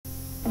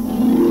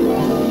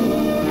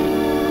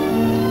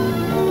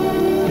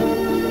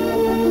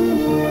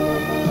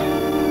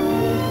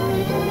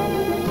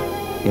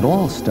It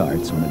all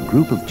starts when a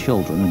group of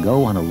children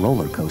go on a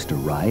roller coaster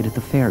ride at the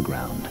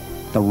fairground.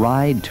 The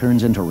ride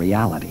turns into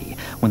reality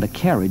when the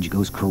carriage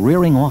goes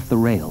careering off the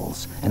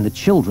rails and the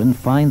children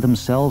find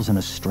themselves in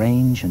a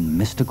strange and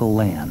mystical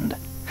land.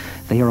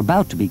 They are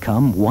about to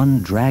become one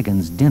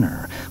dragon's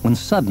dinner when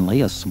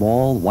suddenly a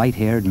small,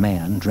 white-haired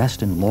man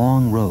dressed in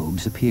long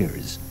robes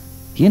appears.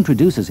 He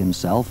introduces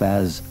himself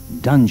as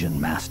Dungeon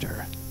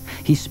Master.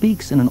 He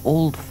speaks in an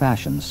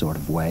old-fashioned sort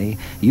of way,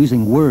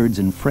 using words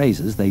and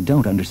phrases they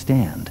don't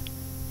understand.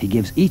 He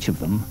gives each of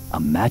them a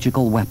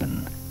magical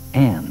weapon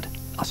and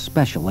a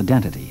special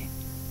identity.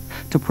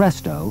 To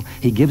Presto,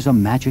 he gives a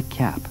magic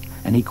cap,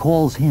 and he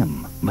calls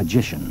him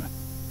Magician.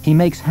 He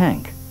makes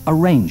Hank a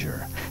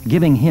ranger,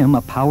 giving him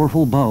a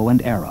powerful bow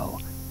and arrow.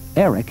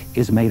 Eric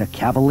is made a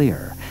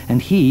cavalier,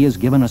 and he is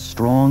given a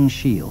strong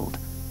shield.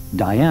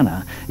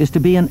 Diana is to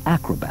be an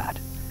acrobat.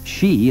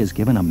 She is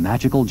given a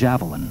magical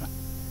javelin.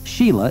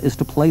 Sheila is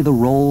to play the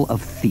role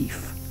of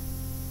thief.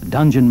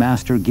 Dungeon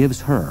Master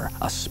gives her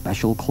a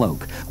special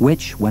cloak,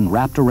 which, when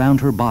wrapped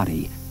around her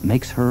body,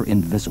 makes her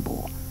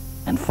invisible.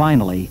 And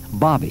finally,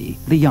 Bobby,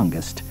 the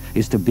youngest,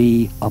 is to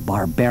be a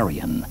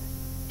barbarian.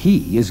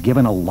 He is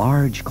given a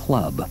large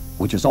club,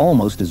 which is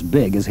almost as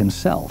big as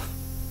himself.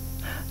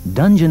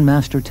 Dungeon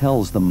Master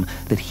tells them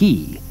that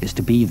he is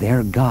to be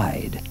their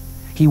guide.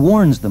 He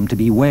warns them to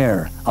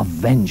beware of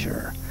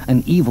Venger,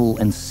 an evil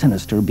and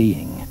sinister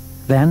being.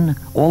 Then,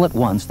 all at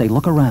once, they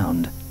look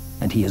around,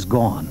 and he is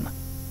gone.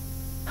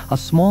 A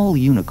small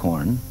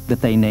unicorn,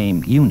 that they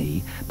name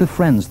Uni,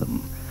 befriends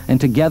them,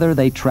 and together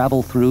they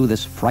travel through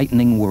this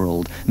frightening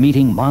world,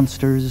 meeting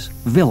monsters,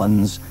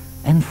 villains,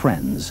 and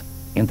friends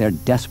in their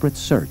desperate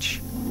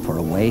search for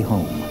a way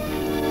home.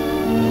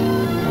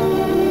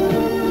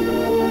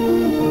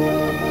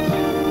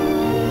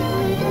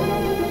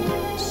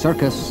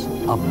 Circus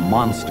of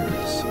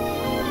Monsters.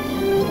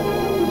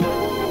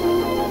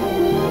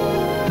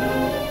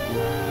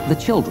 The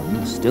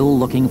children, still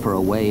looking for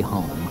a way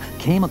home,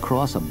 came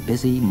across a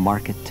busy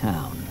market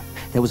town.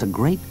 There was a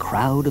great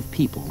crowd of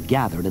people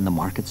gathered in the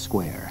market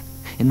square.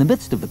 In the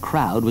midst of the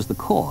crowd was the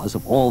cause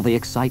of all the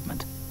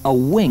excitement. A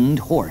winged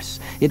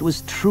horse. It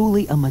was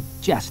truly a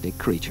majestic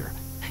creature.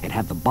 It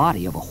had the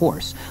body of a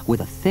horse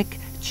with a thick,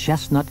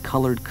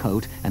 chestnut-colored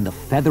coat and the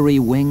feathery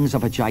wings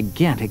of a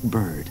gigantic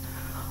bird.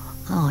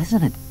 "Oh,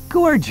 isn't it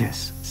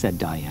gorgeous?" said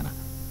Diana.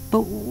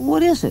 "But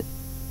what is it?"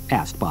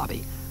 asked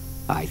Bobby.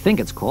 "I think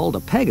it's called a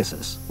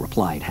Pegasus,"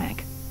 replied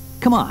Hank.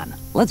 "Come on,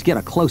 let's get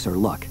a closer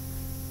look."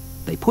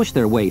 They pushed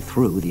their way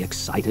through the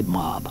excited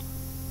mob.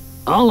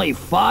 "Only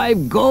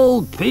 5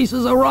 gold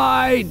pieces a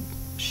ride!"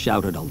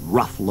 shouted a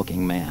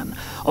rough-looking man.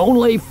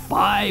 "Only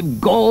 5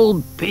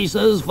 gold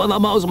pieces for the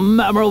most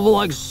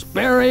memorable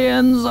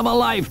experience of a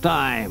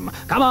lifetime!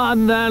 Come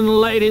on then,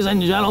 ladies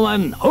and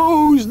gentlemen,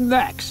 who's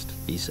next?"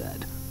 he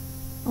said.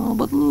 "Oh,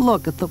 but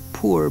look at the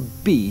poor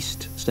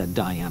beast," said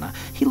Diana.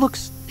 "He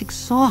looks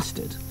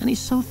exhausted, and he's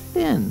so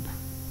thin."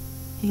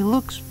 "He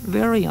looks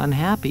very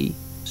unhappy,"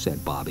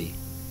 said Bobby.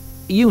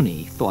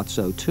 Uni thought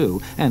so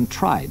too, and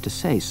tried to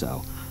say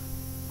so.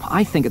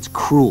 "I think it's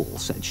cruel,"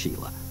 said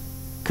Sheila.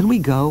 "Can we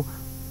go?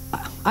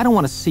 I don't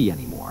want to see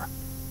any more."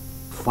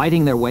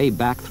 Fighting their way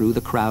back through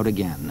the crowd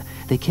again,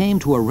 they came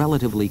to a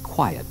relatively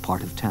quiet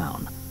part of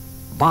town.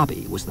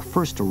 Bobby was the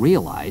first to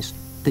realize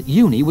that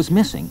Uni was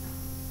missing.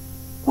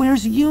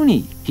 "Where's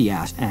Uni?" he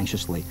asked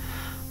anxiously.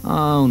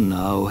 "Oh,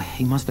 no,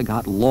 he must have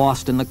got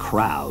lost in the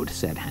crowd,"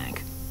 said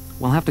Hank.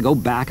 "We'll have to go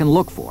back and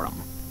look for him."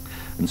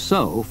 And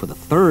so, for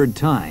the 3rd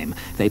time,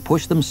 they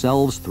pushed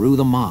themselves through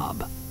the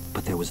mob.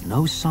 But there was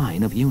no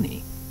sign of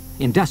Uni.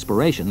 In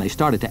desperation, they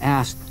started to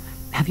ask,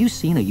 "Have you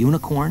seen a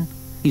unicorn?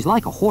 He's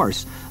like a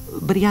horse,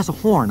 but he has a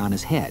horn on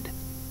his head."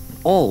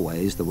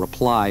 Always the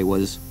reply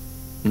was,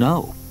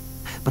 "No."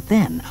 But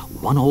then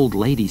one old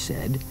lady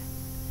said,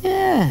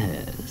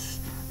 "Yes,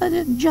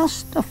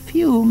 just a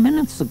few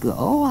minutes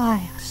ago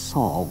I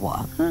saw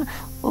one.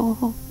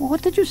 Oh,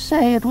 what did you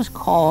say it was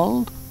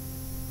called?"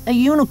 "A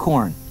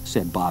unicorn,"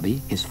 said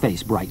Bobby, his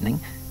face brightening.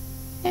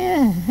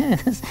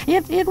 "Yes,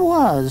 it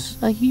was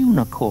a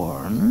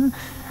unicorn.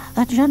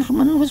 A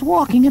gentleman was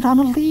walking it on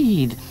a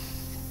lead.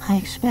 I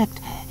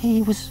expect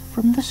he was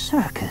from the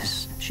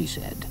circus," she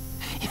said.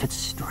 "If it's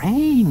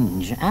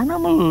strange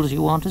animals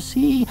you want to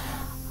see,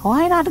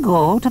 why not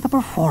go to the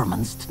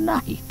performance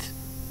tonight?"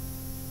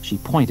 She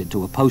pointed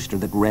to a poster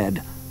that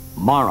read,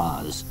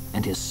 "Maraz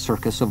and his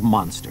Circus of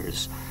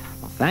Monsters."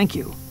 "Well, thank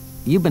you.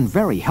 You've been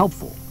very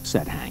helpful,"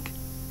 said Hank.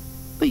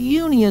 "But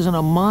Uni isn't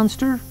a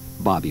monster,"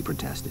 Bobby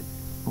protested.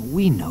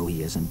 "We know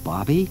he isn't,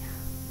 Bobby,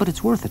 but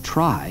it's worth a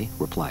try,"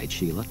 replied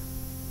Sheila.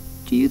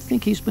 "Do you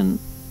think he's been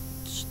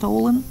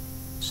stolen?"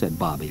 said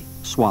Bobby,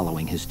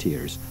 swallowing his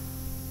tears.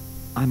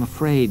 "I'm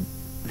afraid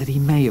that he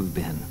may have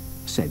been,"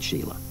 said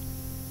Sheila.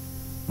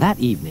 That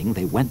evening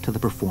they went to the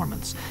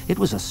performance. It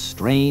was a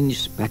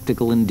strange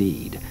spectacle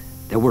indeed.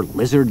 There were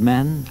lizard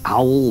men,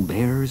 owl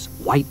bears,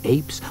 white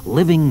apes,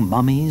 living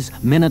mummies,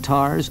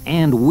 minotaurs,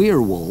 and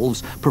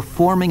werewolves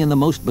performing in the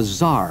most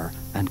bizarre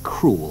and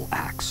cruel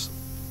acts.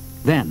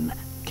 Then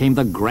came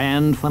the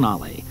grand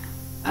finale.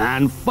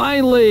 And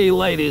finally,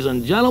 ladies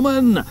and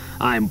gentlemen,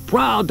 I'm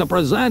proud to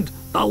present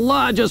the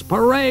largest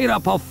parade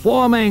of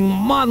performing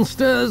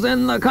monsters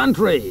in the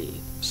country,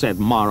 said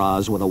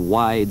Maraz with a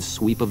wide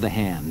sweep of the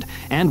hand.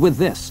 And with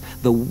this,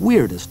 the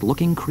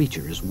weirdest-looking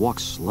creatures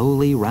walked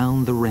slowly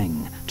round the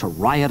ring to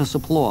riotous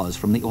applause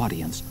from the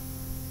audience.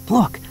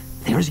 "Look,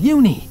 there's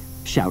Uni!"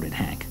 shouted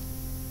Hank.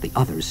 The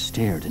others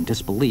stared in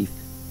disbelief.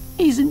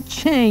 "He's in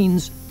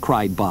chains!"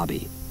 cried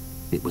Bobby.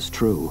 It was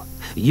true.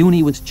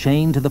 Uni was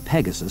chained to the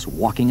Pegasus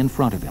walking in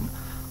front of him.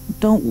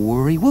 "Don't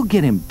worry, we'll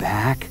get him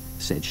back,"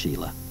 said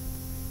Sheila.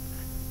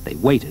 They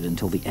waited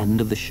until the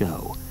end of the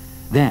show.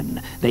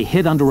 Then they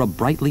hid under a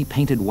brightly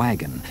painted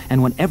wagon,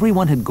 and when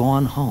everyone had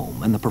gone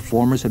home and the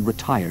performers had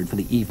retired for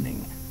the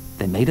evening,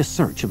 they made a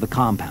search of the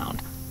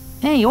compound.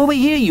 "Hey, over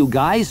here, you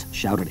guys!"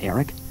 shouted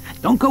Eric.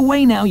 "Don't go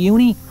away now,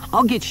 Uni.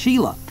 I'll get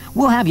Sheila.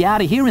 We'll have you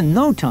out of here in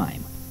no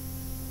time."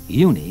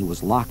 Uni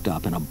was locked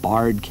up in a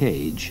barred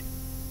cage.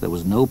 There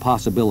was no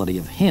possibility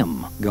of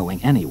him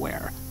going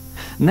anywhere.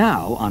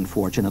 Now,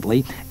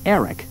 unfortunately,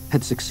 Eric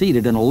had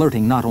succeeded in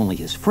alerting not only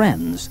his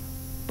friends,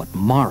 but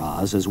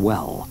Maraz as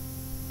well.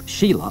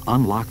 Sheila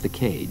unlocked the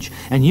cage,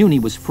 and Uni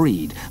was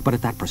freed, but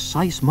at that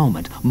precise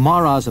moment,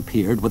 Maraz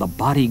appeared with a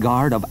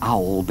bodyguard of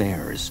owl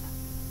bears.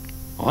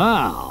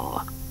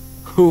 "Well,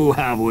 who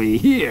have we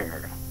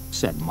here?"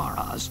 said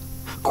Maraz.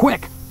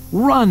 "Quick,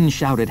 run!"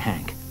 shouted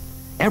Hank.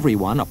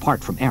 Everyone,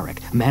 apart from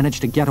Eric,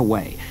 managed to get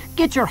away.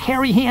 "Get your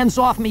hairy hands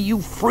off me,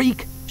 you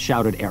freak!"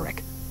 shouted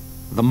Eric.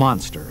 The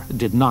monster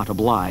did not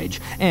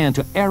oblige, and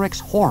to Eric's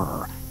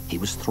horror, he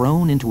was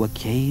thrown into a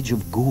cage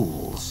of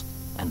ghouls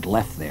and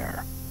left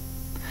there.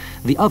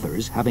 The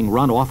others, having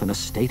run off in a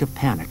state of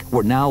panic,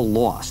 were now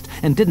lost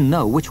and didn't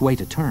know which way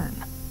to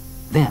turn.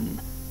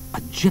 Then a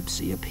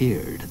gypsy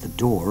appeared at the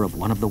door of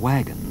one of the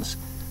wagons.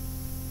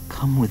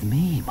 "Come with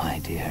me, my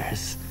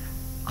dears.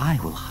 I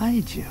will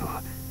hide you,"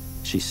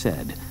 she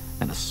said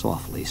in a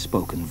softly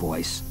spoken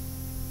voice.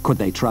 Could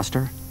they trust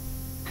her?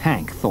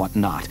 Hank thought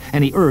not,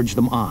 and he urged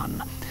them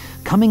on.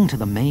 Coming to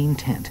the main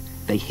tent,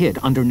 they hid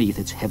underneath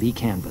its heavy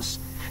canvas.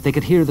 They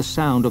could hear the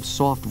sound of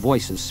soft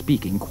voices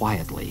speaking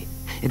quietly.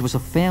 It was a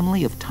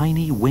family of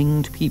tiny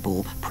winged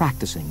people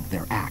practicing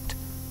their act.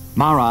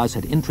 Maraz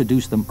had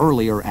introduced them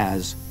earlier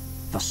as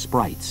the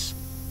Sprites.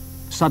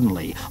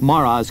 Suddenly,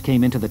 Maraz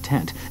came into the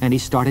tent, and he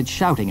started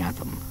shouting at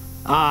them.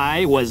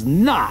 "I was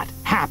not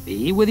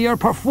happy with your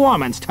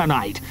performance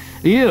tonight.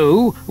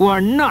 You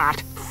were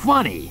not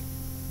funny.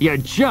 Your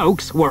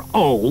jokes were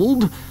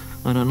old,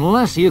 and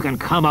unless you can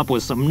come up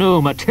with some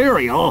new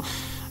material,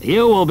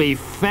 you will be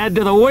fed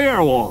to the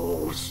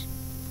werewolves."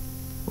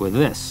 With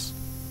this,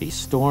 he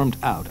stormed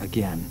out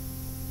again.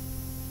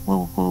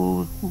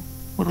 Will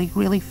he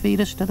really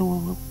feed us to the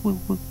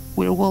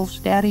werewolves,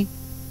 Daddy?"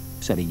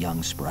 said a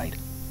young sprite.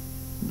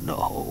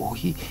 "No,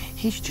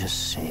 he's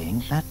just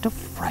saying that to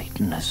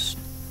frighten us,"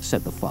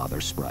 said the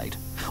father sprite,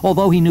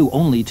 although he knew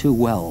only too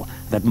well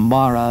that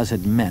Maraz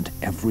had meant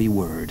every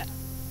word.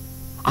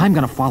 "I'm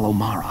gonna follow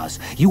Maraz.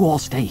 You all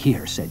stay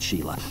here," said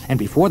Sheila, and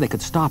before they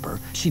could stop her,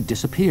 she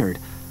disappeared.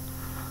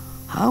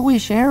 "I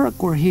wish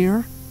Eric were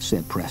here,"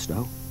 said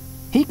Presto.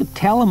 "He could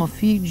tell him a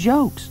few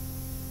jokes."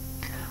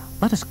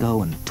 "Let us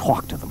go and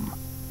talk to them.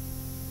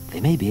 They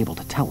may be able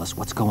to tell us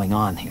what's going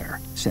on here,"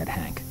 said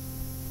Hank.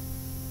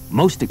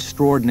 Most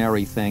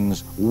extraordinary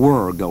things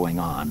were going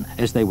on,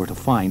 as they were to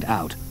find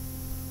out.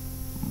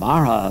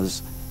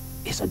 "Maraz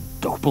is a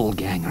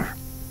doppelganger,"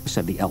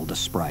 said the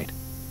eldest sprite.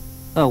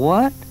 "A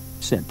what?"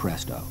 said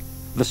Presto.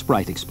 The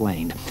sprite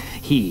explained.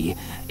 "He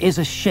is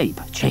a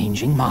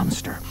shape-changing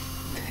monster.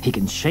 He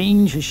can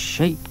change his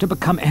shape to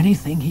become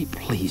anything he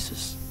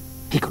pleases.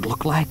 He could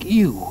look like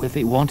you if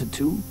he wanted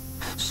to.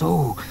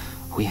 So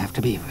we have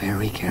to be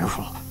very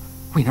careful.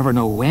 We never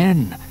know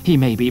when he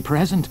may be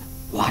present,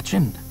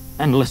 watching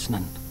and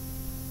listening."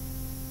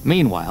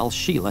 Meanwhile,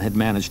 Sheila had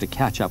managed to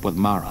catch up with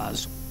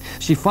Maraz.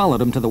 She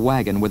followed him to the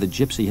wagon where the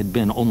gypsy had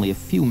been only a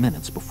few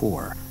minutes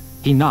before.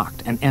 He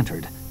knocked and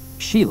entered.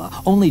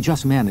 Sheila only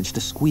just managed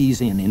to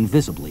squeeze in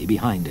invisibly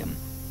behind him.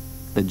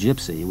 The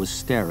gypsy was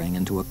staring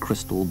into a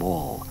crystal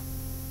ball.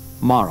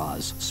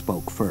 Maraz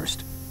spoke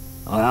first.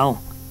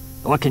 "Well,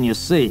 what can you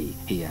see?"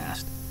 he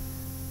asked.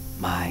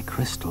 "My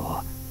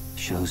crystal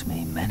shows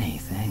me many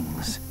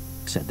things,"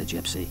 said the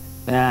gypsy.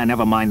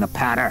 Never mind the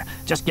patter.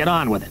 Just get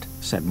on with it,"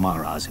 said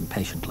Maraz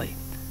impatiently.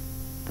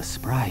 "The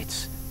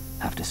sprites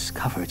have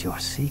discovered your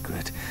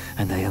secret,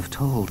 and they have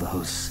told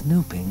those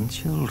snooping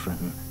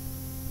children."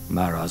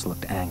 Maraz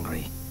looked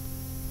angry.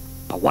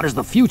 "But what does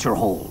the future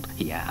hold?"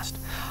 he asked.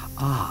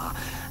 "Ah,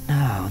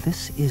 now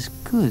this is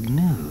good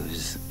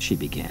news," she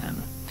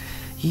began.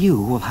 "You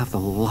will have the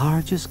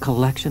largest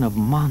collection of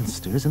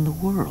monsters in the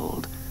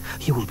world.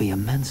 You will be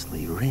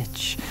immensely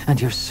rich, and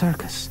your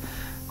circus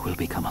will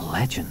become a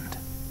legend."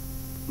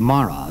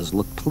 Maraz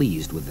looked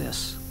pleased with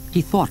this.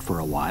 He thought for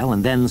a while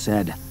and then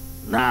said,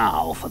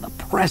 "Now for the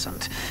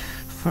present.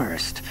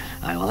 First,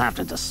 I will have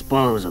to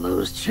dispose of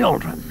those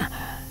children.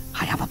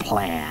 I have a plan.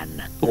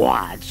 plan.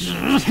 Watch.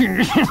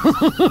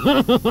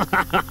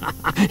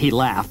 He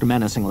laughed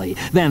menacingly.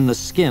 Then the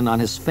skin on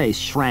his face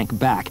shrank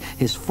back.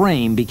 His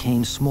frame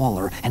became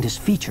smaller, and his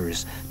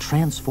features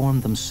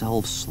transformed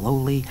themselves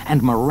slowly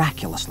and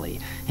miraculously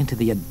into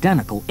the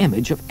identical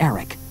image of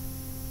Eric.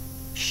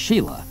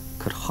 Sheila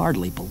could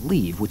hardly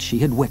believe what she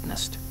had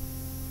witnessed.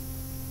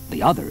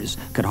 The others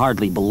could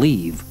hardly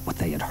believe what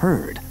they had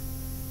heard.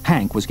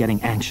 Hank was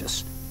getting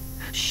anxious.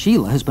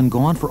 "Sheila has been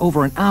gone for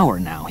over an hour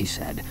now," he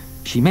said.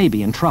 "She may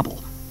be in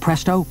trouble.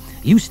 Presto,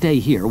 you stay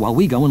here while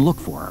we go and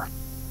look for her."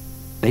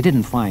 They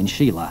didn't find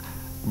Sheila,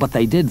 but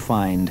they did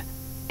find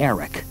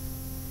Eric,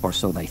 or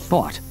so they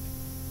thought.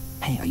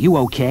 "Hey, are you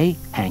okay?"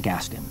 Hank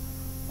asked him.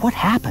 "What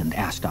happened?"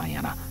 asked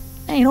Diana.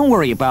 "Hey, don't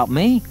worry about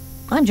me.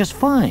 I'm just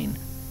fine,"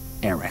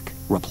 Eric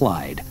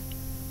replied.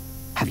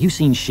 "Have you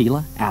seen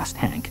Sheila?" asked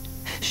Hank.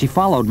 "She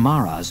followed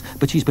Mara's,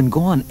 but she's been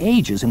gone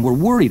ages and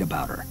we're worried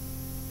about her."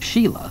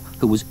 Sheila,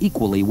 who was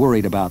equally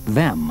worried about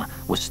them,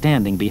 was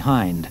standing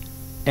behind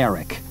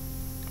Eric.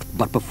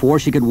 But before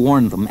she could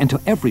warn them, and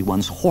to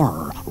everyone's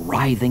horror,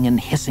 writhing and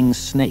hissing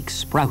snakes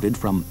sprouted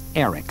from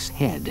Eric's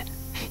head.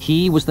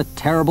 He was the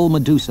terrible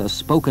Medusa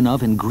spoken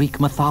of in Greek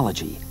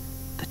mythology.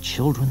 The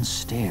children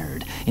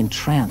stared,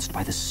 entranced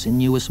by the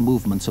sinuous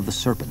movements of the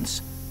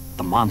serpents.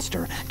 The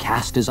monster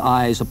cast his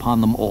eyes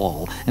upon them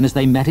all, and as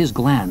they met his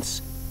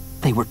glance,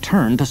 they were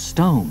turned to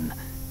stone.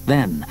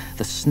 Then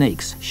the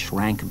snakes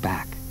shrank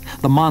back.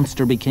 The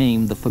monster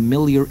became the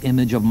familiar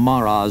image of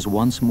Mara's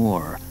once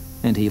more,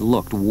 and he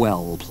looked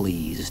well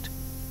pleased.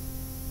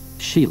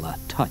 Sheila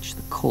touched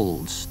the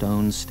cold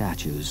stone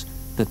statues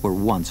that were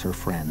once her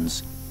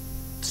friends.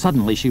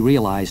 Suddenly she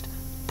realized,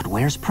 but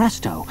where's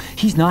Presto?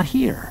 He's not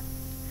here.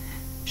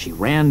 She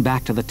ran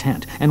back to the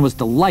tent and was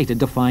delighted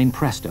to find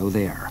Presto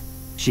there.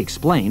 She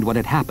explained what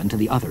had happened to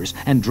the others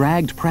and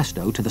dragged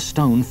Presto to the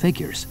stone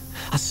figures.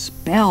 "A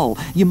spell!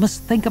 You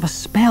must think of a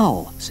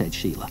spell," said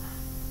Sheila.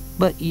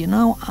 "But, you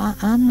know,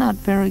 I'm not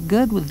very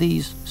good with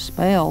these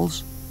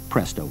spells,"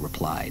 Presto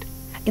replied.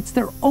 "It's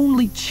their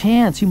only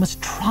chance. You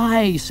must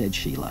try," said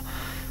Sheila.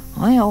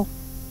 "Well,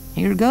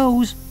 here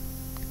goes.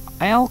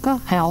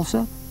 Alka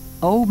Halsa,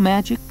 O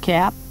magic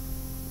cap,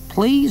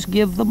 please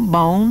give them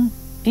bone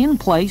in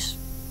place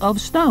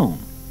of stone."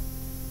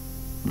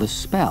 The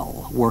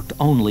spell worked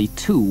only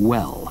too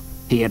well.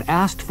 He had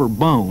asked for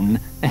bone,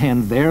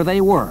 and there they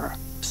were,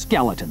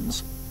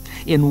 skeletons.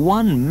 In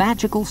one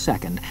magical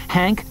second,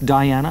 Hank,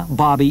 Diana,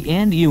 Bobby,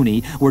 and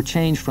Uni were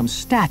changed from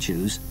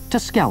statues to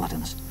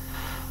skeletons.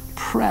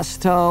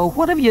 "Presto,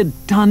 what have you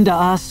done to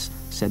us?"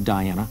 said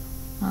Diana.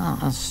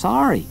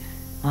 Sorry.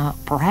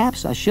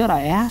 Perhaps I should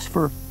have asked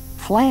for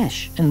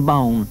flesh and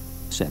bone,"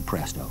 said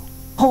Presto.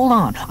 "Hold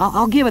on,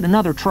 I'll give it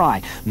another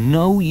try."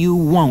 "No, you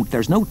won't.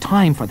 There's no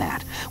time for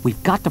that.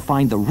 We've got to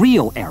find the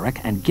real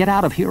Eric and get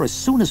out of here as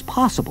soon as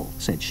possible,"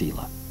 said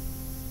Sheila.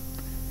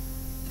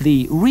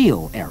 The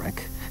real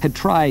Eric had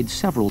tried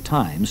several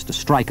times to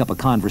strike up a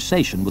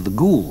conversation with the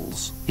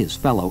ghouls, his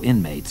fellow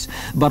inmates,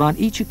 but on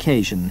each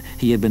occasion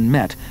he had been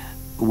met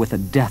with a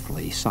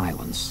deathly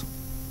silence.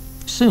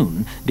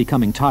 Soon,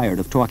 becoming tired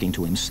of talking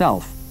to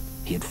himself,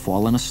 he had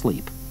fallen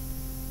asleep.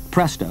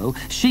 Presto,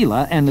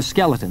 Sheila and the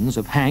skeletons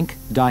of Hank,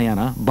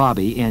 Diana,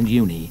 Bobby, and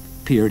Uni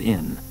peered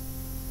in.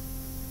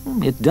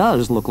 "It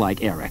does look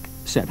like Eric,"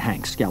 said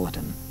Hank's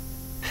skeleton.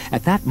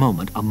 At that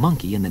moment, a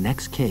monkey in the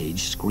next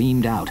cage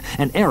screamed out,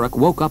 and Eric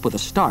woke up with a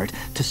start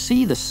to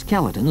see the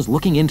skeletons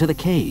looking into the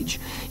cage.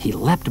 He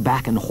leapt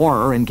back in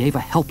horror and gave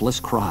a helpless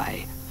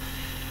cry.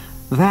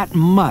 "That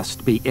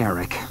must be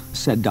Eric,"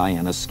 said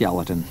Diana's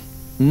skeleton.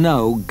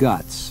 "No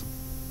guts."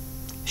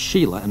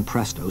 Sheila and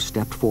Presto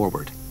stepped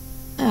forward.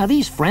 "Are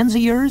these friends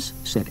of yours?"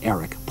 said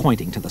Eric,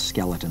 pointing to the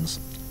skeletons.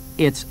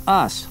 "It's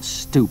us,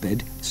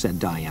 stupid," said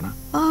Diana.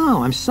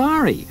 "Oh, I'm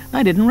sorry.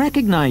 I didn't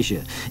recognize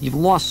you. You've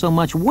lost so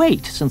much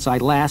weight since I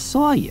last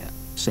saw you,"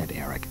 said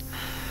Eric.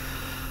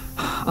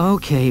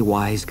 "Okay,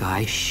 wise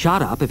guy,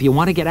 shut up if you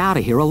want to get out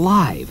of here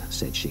alive,"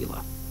 said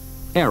Sheila.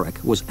 Eric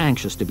was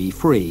anxious to be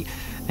free,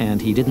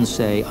 and he didn't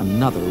say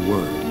another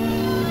word.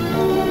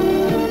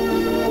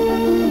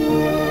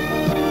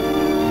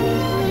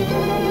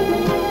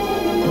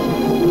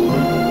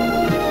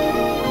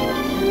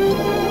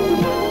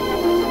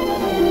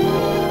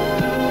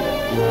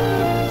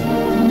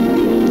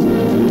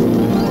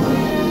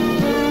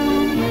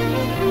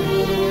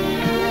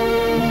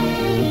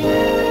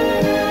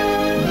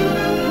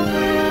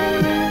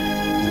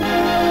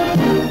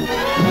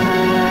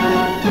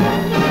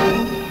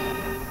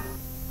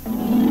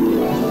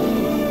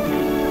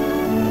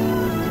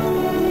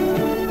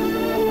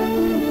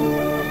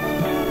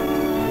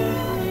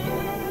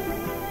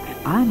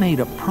 "I made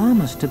a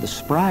promise to the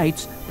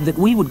sprites that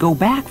we would go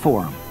back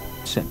for him,"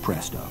 said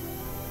Presto.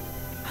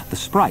 The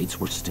sprites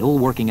were still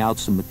working out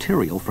some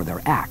material for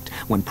their act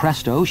when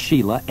Presto,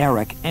 Sheila,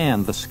 Eric,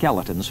 and the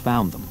skeletons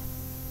found them.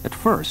 At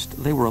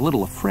first, they were a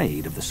little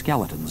afraid of the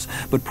skeletons,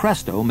 but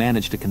Presto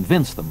managed to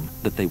convince them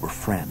that they were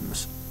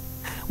friends.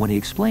 When he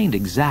explained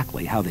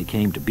exactly how they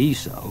came to be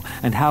so,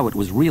 and how it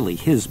was really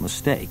his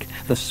mistake,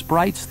 the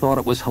sprites thought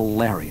it was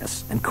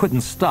hilarious and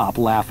couldn't stop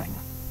laughing.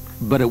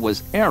 But it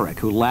was Eric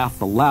who laughed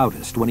the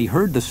loudest when he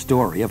heard the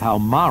story of how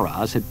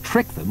Maraz had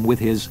tricked them with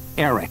his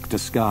Eric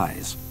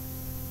disguise.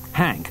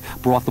 Hank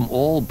brought them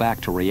all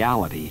back to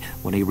reality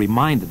when he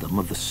reminded them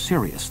of the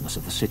seriousness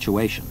of the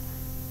situation.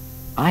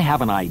 "I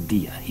have an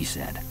idea," he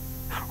said.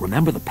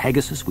 "Remember the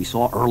Pegasus we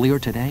saw earlier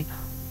today?"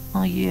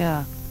 "Oh,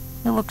 yeah.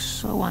 It looks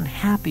so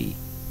unhappy,"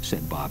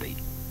 said Bobby.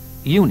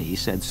 Uni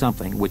said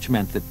something which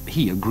meant that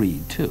he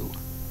agreed, too.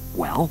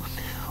 "Well,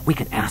 we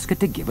can ask it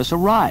to give us a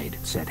ride,"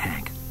 said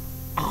Hank.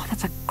 "Oh,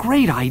 that's a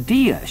great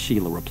idea,"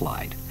 Sheila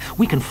replied.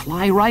 "We can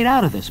fly right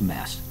out of this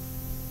mess."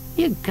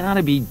 "You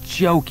gotta be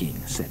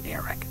joking," said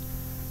Eric.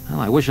 "Well,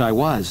 I wish I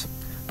was,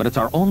 but it's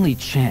our only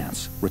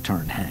chance,"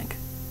 returned Hank.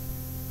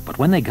 But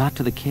when they got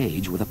to the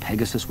cage where the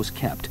Pegasus was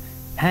kept,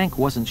 Hank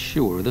wasn't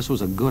sure this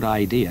was a good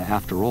idea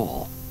after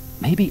all.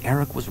 Maybe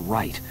Eric was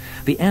right.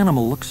 The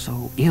animal looked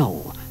so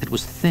ill. It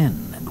was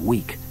thin and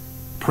weak.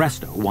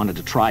 Presto wanted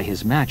to try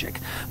his magic.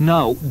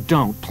 "No,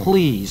 don't,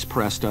 please,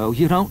 Presto.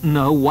 You don't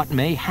know what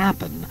may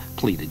happen,"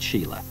 pleaded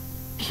Sheila.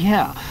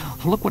 "Yeah,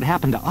 look what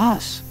happened to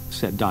us,"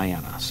 said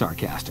Diana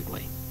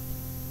sarcastically.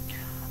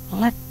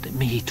 "Let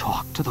me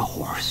talk to the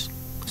horse,"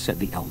 said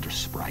the elder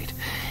sprite.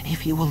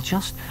 "If you will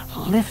just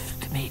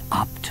lift me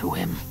up to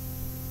him."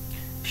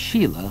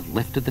 Sheila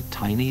lifted the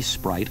tiny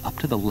sprite up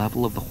to the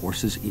level of the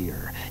horse's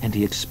ear, and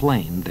he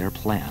explained their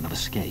plan of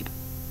escape.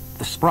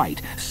 The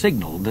sprite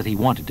signaled that he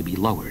wanted to be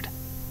lowered.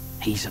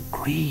 "He's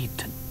agreed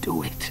to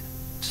do it,"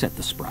 said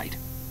the sprite.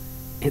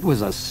 It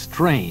was a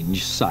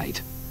strange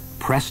sight.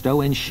 Presto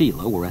and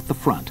Sheila were at the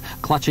front,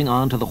 clutching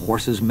on to the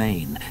horse's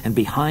mane, and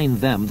behind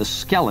them the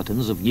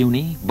skeletons of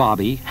Uni,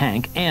 Bobby,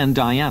 Hank, and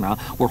Diana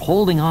were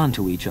holding on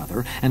to each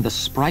other, and the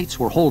sprites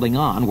were holding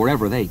on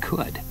wherever they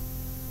could.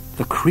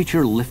 The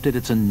creature lifted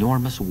its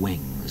enormous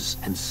wings,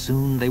 and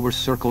soon they were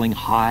circling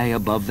high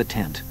above the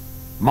tent.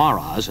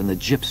 Maraz and the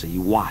gypsy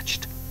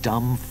watched,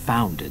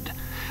 dumbfounded.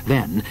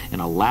 Then, in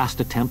a last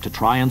attempt to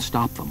try and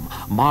stop them,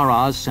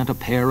 Maraz sent a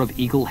pair of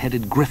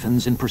eagle-headed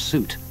griffins in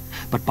pursuit.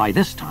 But by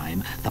this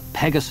time, the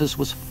Pegasus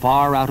was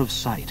far out of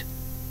sight.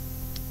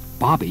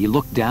 Bobby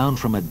looked down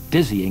from a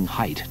dizzying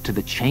height to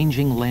the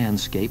changing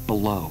landscape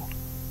below.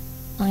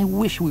 "I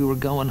wish we were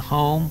going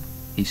home,"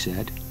 he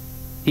said.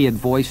 He had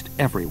voiced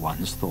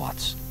everyone's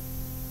thoughts.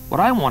 "What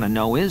I want to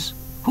know is,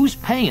 who's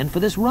paying for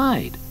this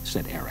ride?"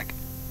 said Eric.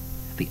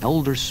 The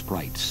elder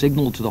sprite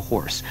signaled to the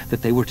horse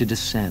that they were to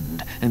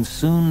descend, and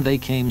soon they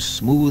came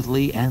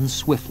smoothly and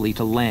swiftly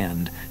to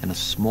land in a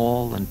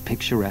small and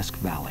picturesque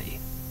valley.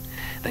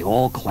 They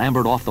all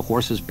clambered off the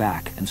horse's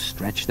back and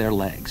stretched their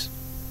legs.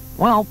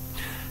 "Well,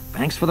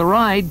 thanks for the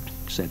ride,"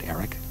 said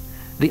Eric.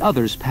 The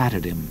others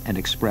patted him and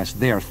expressed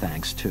their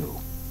thanks, too.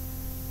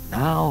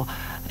 "Now,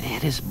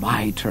 it is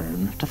my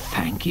turn to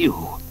thank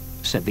you,"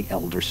 said the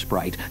elder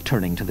sprite,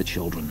 turning to the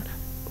children.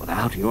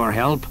 "Without your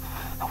help,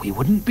 we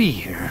wouldn't be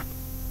here.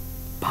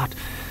 But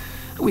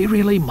we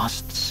really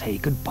must say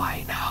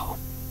goodbye now.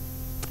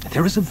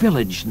 There is a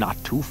village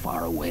not too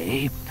far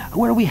away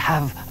where we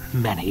have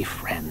many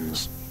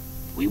friends.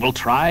 We will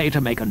try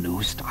to make a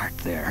new start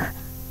there."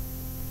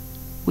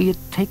 "Will you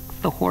take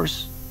the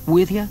horse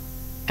with you?"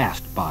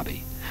 asked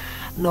Bobby.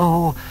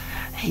 "No,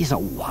 he's a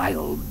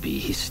wild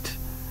beast.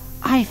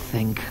 I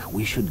think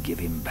we should give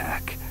him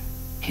back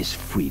his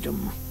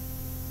freedom.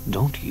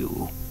 Don't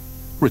you?"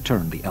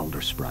 returned the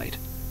elder sprite.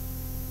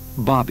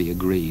 Bobby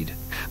agreed,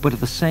 but at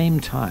the same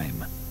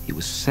time, he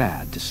was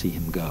sad to see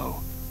him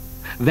go.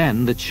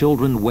 Then the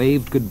children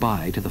waved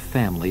goodbye to the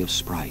family of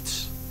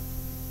sprites.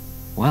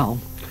 "Well,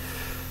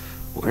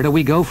 where do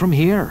we go from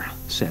here?"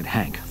 said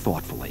Hank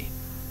thoughtfully.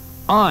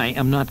 "I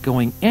am not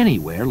going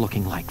anywhere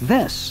looking like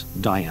this,"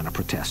 Diana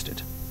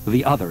protested.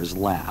 The others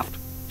laughed.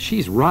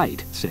 "She's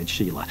right," said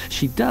Sheila.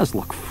 "She does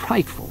look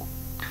frightful."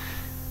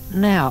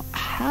 "Now,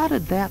 how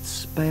did that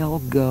spell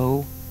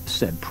go?"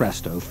 said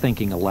Presto,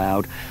 thinking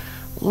aloud.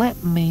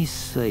 "Let me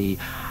see.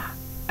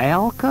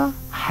 Alka,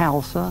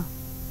 Halsa,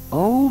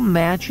 oh,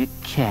 magic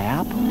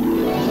cap."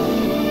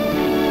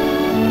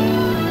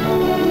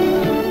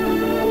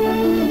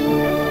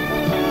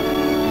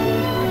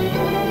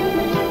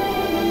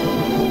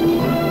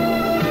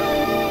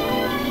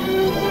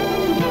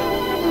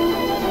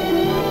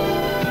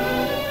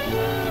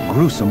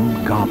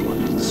 Gruesome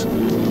goblins.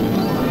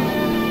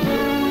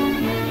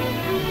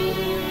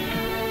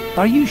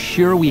 "Are you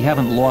sure we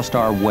haven't lost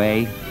our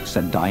way?"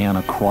 said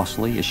Diana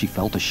crossly as she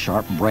felt a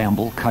sharp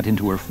bramble cut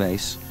into her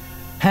face.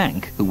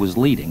 Hank, who was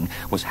leading,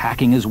 was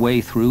hacking his way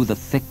through the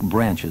thick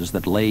branches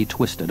that lay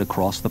twisted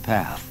across the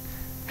path.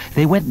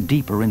 They went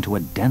deeper into a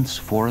dense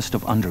forest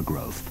of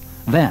undergrowth.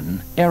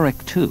 Then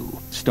Eric, too,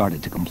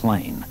 started to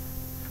complain.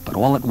 But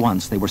all at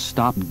once they were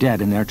stopped dead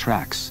in their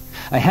tracks.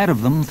 Ahead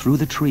of them, through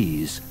the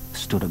trees,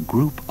 stood a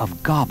group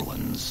of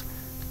goblins.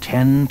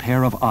 10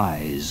 pair of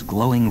eyes,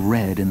 glowing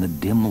red in the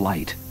dim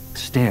light,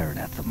 stared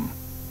at them.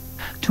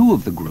 2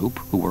 of the group,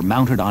 who were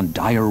mounted on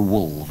dire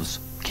wolves,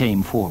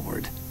 came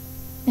forward.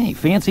 "Hey,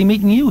 fancy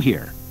meeting you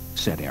here,"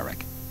 said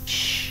Eric.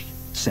 "Shh,"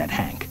 said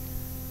Hank.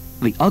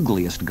 The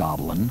ugliest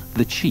goblin,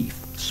 the chief,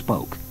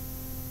 spoke.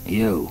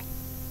 "You,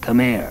 come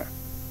here,"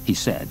 he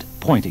said,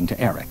 pointing to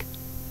Eric.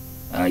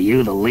 "Are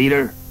you the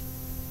leader?"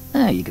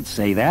 You could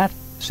say that,"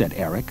 said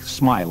Eric,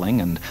 smiling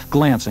and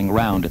glancing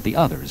round at the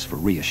others for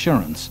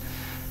reassurance.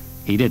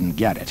 He didn't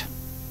get it.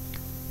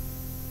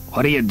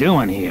 "What are you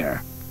doing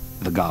here?"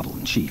 the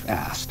goblin chief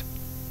asked.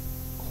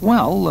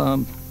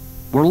 "Well,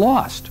 we're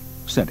lost,"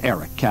 said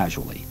Eric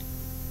casually.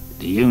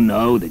 "Do you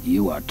know that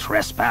you are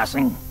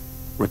trespassing?"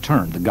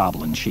 returned the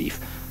goblin chief.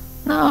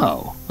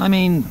 "No, I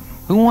mean,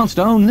 who wants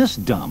to own this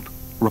dump?"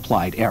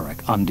 replied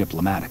Eric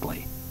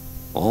undiplomatically.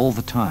 All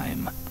the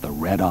time, the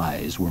red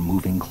eyes were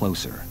moving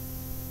closer.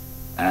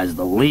 "As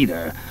the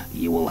leader,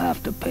 you will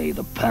have to pay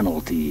the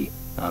penalty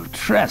of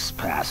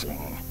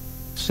trespassing,"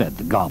 said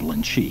the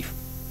goblin chief.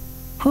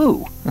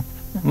 "Who?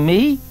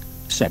 Me?"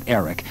 said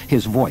Eric,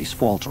 his voice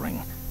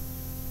faltering.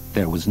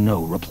 There was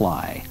no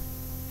reply.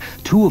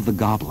 Two of the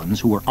goblins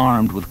who were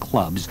armed with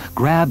clubs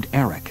grabbed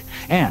Eric,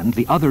 and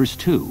the others,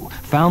 too,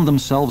 found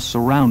themselves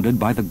surrounded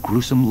by the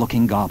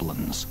gruesome-looking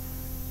goblins.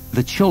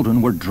 The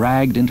children were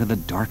dragged into the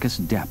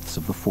darkest depths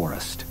of the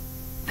forest.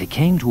 They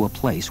came to a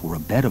place where a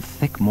bed of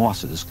thick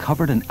mosses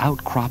covered an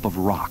outcrop of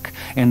rock,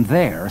 and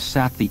there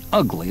sat the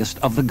ugliest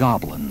of the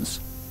goblins,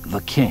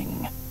 the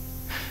king.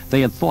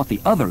 They had thought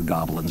the other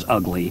goblins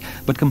ugly,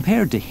 but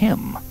compared to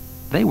him,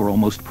 they were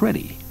almost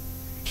pretty.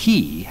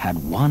 He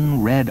had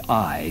one red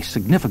eye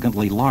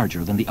significantly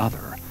larger than the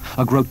other,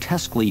 a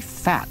grotesquely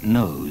fat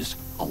nose,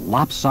 a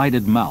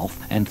lopsided mouth,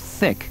 and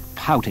thick,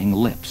 pouting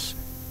lips.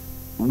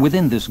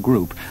 Within this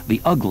group,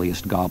 the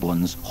ugliest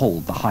goblins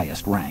hold the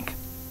highest rank.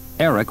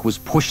 Eric was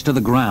pushed to the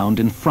ground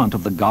in front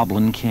of the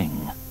Goblin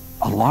King.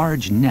 A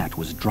large net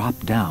was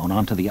dropped down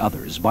onto the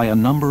others by a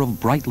number of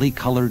brightly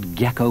colored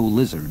gecko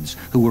lizards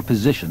who were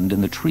positioned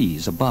in the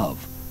trees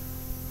above.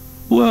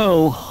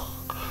 "Well,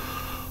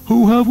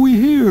 who have we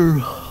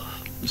here?"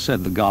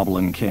 said the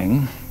Goblin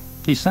King.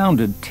 He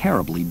sounded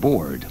terribly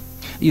bored.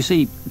 You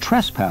see,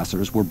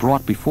 trespassers were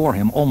brought before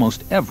him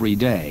almost every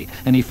day,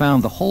 and he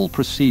found the whole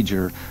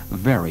procedure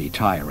very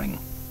tiring.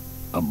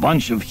 "A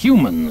bunch of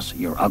humans,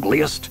 your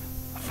ugliest,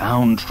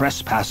 found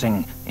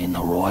trespassing in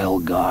the royal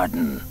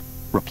garden,"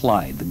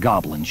 replied the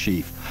goblin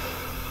chief.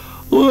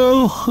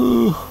 "Well,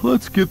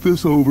 let's get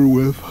this over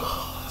with,"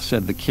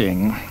 said the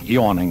king,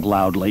 yawning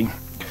loudly.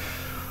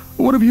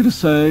 "What have you to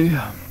say?"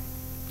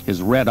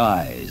 His red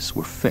eyes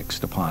were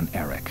fixed upon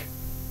Eric.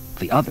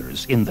 The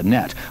others, in the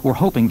net, were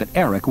hoping that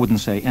Eric wouldn't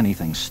say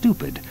anything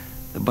stupid,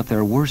 but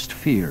their worst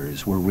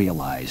fears were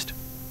realized.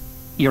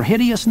 "Your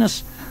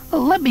hideousness,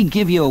 let me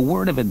give you a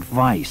word of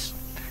advice.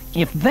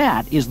 If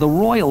that is the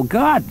royal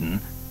garden,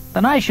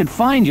 then I should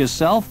find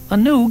yourself a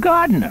new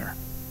gardener,"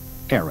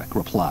 Eric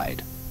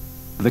replied.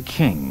 The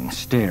king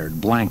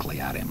stared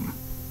blankly at him.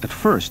 At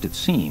first it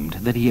seemed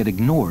that he had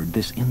ignored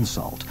this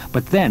insult,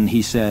 but then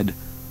he said,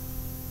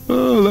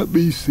 Let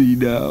me see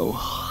now.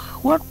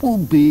 What will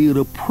be an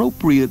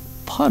appropriate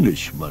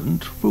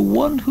punishment for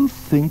one who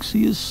thinks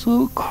he is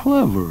so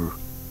clever?"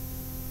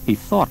 He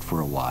thought for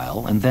a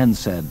while and then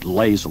said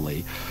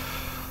lazily,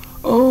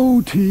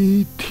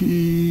 OTTFFSS.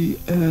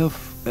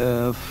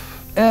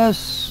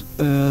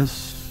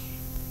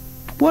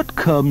 What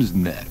comes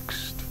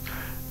next?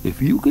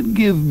 If you can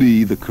give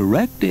me the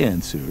correct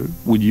answer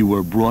when you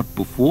are brought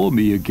before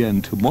me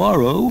again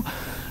tomorrow,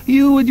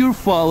 you and your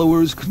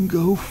followers can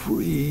go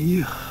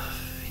free.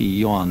 He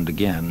yawned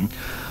again.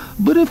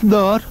 But if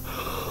not,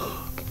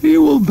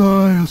 you will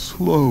die a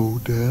slow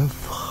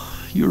death.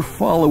 Your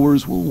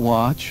followers will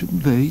watch,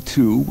 and they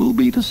too will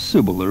meet a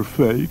similar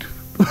fate.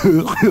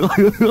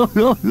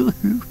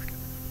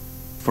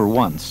 For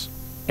once,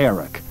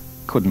 Eric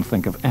couldn't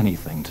think of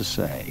anything to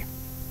say.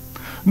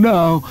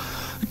 "Now,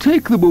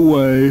 take them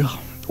away,"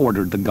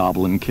 ordered the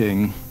Goblin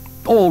King.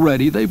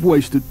 "Already they've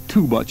wasted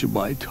too much of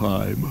my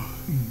time."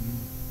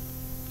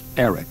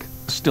 Eric,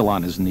 still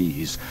on his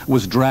knees,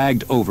 was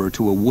dragged over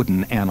to a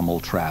wooden animal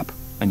trap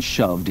and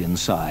shoved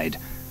inside.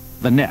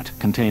 The net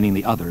containing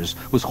the others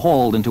was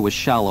hauled into a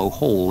shallow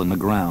hole in the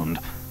ground.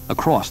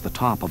 Across the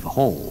top of the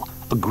hole,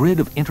 a grid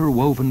of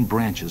interwoven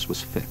branches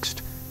was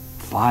fixed.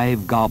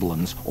 5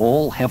 goblins,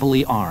 all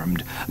heavily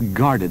armed,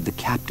 guarded the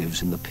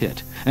captives in the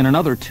pit, and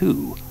another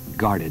 2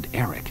 guarded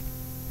Eric.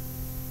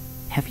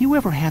 "Have you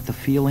ever had the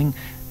feeling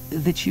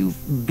that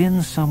you've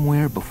been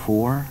somewhere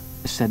before?"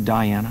 said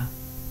Diana.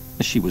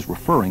 She was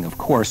referring, of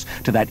course,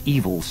 to that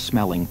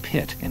evil-smelling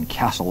pit in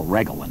Castle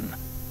Regolin.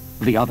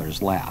 The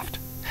others laughed.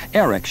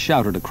 Eric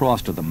shouted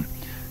across to them,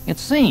 "It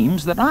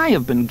seems that I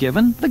have been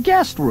given the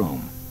guest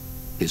room."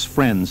 His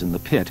friends in the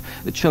pit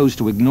chose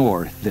to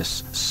ignore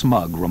this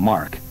smug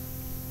remark.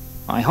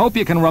 "I hope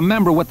you can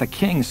remember what the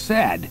king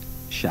said,"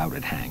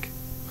 shouted Hank.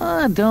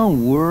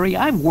 "Don't worry,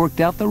 I've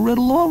worked out the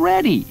riddle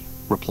already,"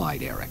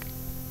 replied Eric.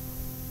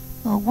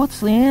 "What's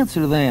the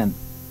answer, then?"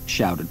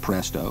 shouted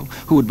Presto,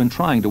 who had been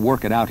trying to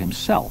work it out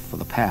himself for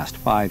the past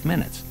 5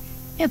 minutes.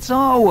 "It's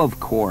O, of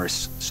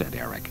course," said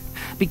Eric,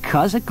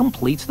 "because it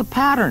completes the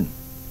pattern.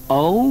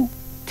 O,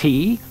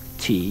 T,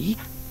 T,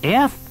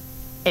 F,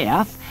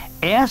 F,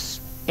 S,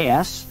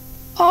 S,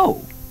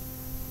 O.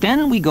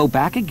 Then we go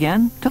back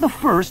again to the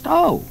first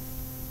O.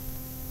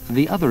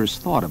 The others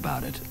thought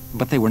about it,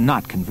 but they were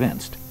not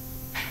convinced.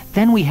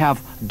 Then we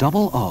have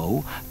double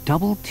O,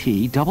 double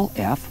T, double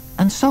F,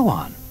 and so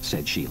on,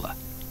 said Sheila.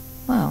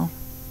 Well,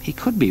 he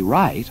could be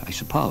right, I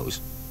suppose.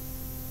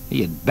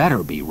 He had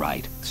better be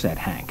right, said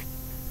Hank.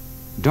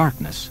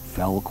 Darkness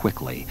fell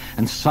quickly,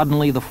 and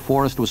suddenly the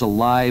forest was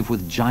alive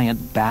with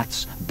giant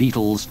bats,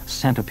 beetles,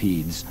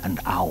 centipedes, and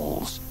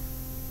owls.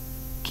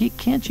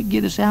 Can't you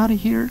get us out of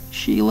here,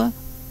 Sheila?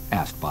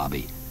 Asked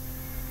Bobby.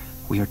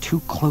 We are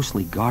too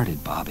closely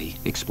guarded, Bobby,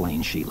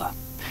 explained Sheila,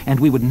 and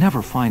we would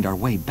never find our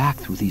way back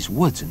through these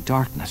woods in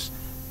darkness.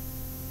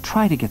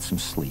 Try to get some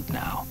sleep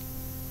now.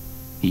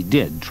 He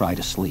did try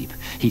to sleep.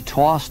 He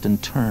tossed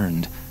and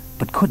turned,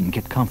 but couldn't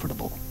get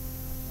comfortable.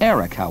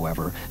 Eric,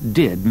 however,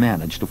 did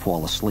manage to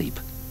fall asleep.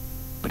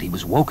 But he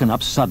was woken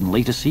up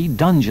suddenly to see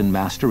Dungeon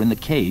Master in the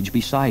cage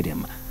beside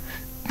him.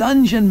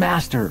 "Dungeon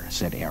Master,"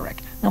 said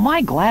Eric, "am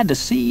I glad to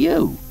see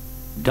you?"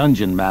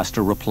 Dungeon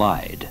Master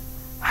replied,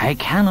 "I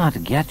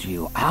cannot get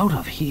you out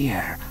of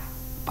here,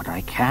 but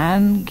I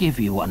can give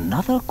you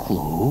another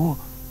clue,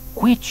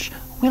 which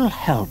will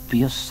help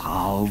you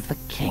solve the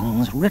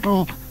king's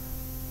riddle.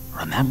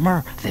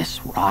 Remember this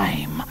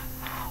rhyme.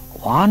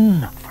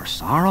 1 for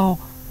sorrow,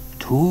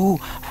 2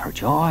 for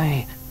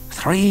joy,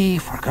 3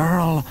 for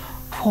girl,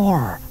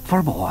 4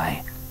 for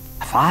boy,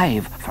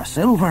 5 for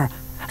silver,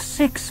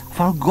 6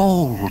 for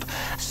gold,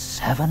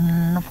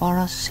 7 for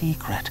a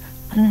secret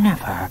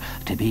never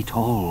to be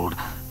told."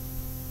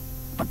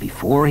 But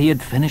before he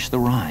had finished the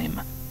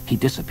rhyme, he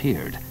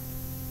disappeared.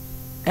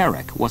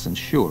 Eric wasn't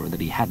sure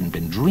that he hadn't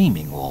been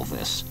dreaming all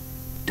this.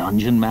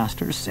 Dungeon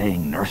Master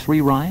saying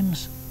nursery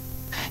rhymes?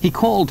 He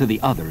called to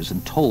the others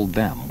and told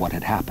them what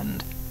had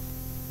happened.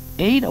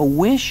 8 a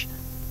wish,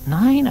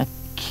 9 a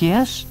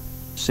kiss,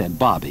 said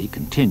Bobby,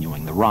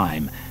 continuing the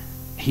rhyme.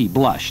 He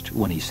blushed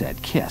when he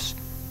said kiss.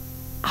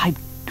 "I've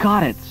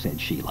got it," said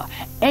Sheila.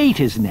 8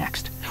 is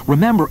next.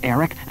 Remember,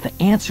 Eric, the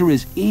answer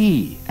is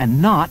E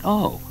and not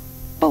O.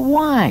 "But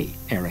why?"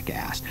 Eric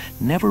asked.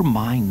 "Never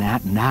mind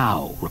that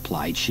now,"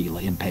 replied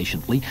Sheila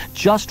impatiently.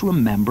 "Just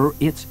remember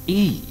it's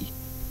E."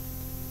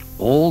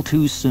 All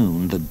too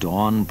soon the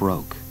dawn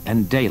broke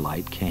and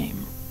daylight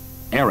came.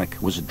 Eric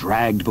was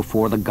dragged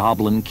before the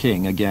Goblin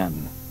King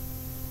again.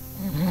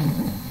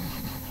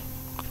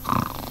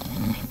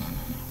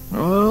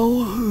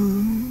 "Well,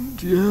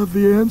 do you have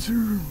the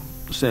answer?"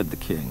 said the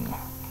king.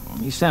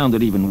 He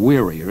sounded even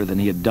wearier than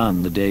he had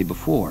done the day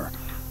before.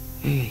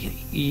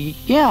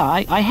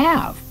 "Yeah, I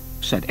have,"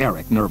 said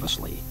Eric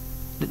nervously.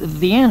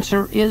 The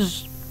answer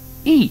is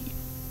E.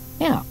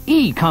 Yeah,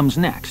 E comes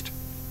next."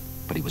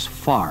 But he was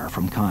far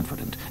from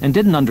confident and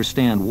didn't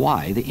understand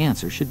why the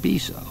answer should be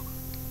so.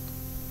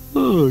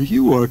 "Oh,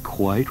 you are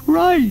quite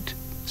right,"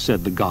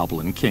 said the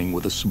Goblin King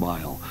with a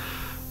smile.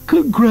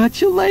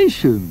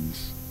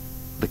 "Congratulations."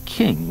 The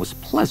king was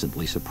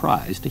pleasantly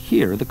surprised to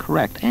hear the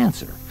correct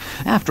answer.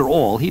 After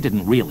all, he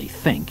didn't really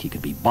think he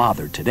could be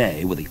bothered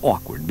today with the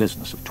awkward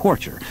business of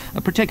torture,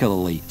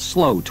 particularly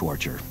slow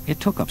torture. It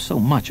took up so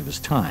much of his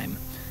time.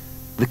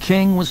 The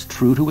king was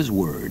true to his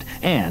word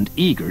and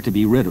eager to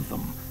be rid of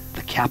them.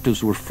 The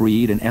captives were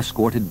freed and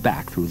escorted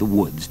back through the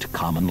woods to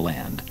common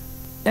land.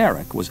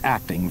 Eric was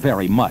acting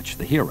very much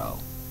the hero.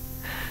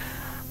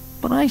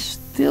 "But I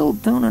still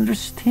don't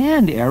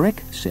understand,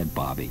 Eric," said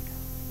Bobby.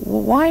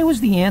 "Why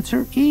was the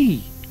answer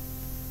E?"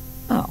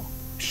 "Oh,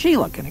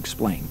 Sheila can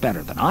explain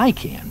better than I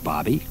can,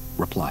 Bobby,"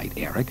 replied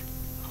Eric.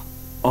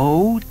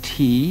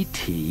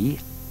 OTTFFSSE.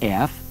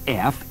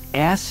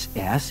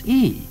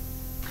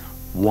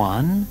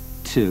 1,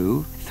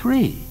 2,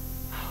 3.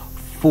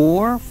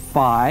 4,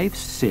 5,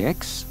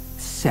 6,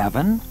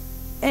 7,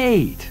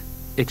 8,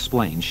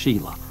 explained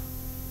Sheila.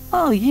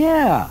 "Oh,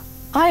 yeah,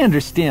 I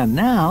understand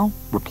now,"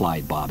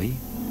 replied Bobby.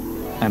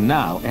 And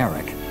now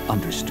Eric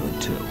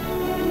understood too.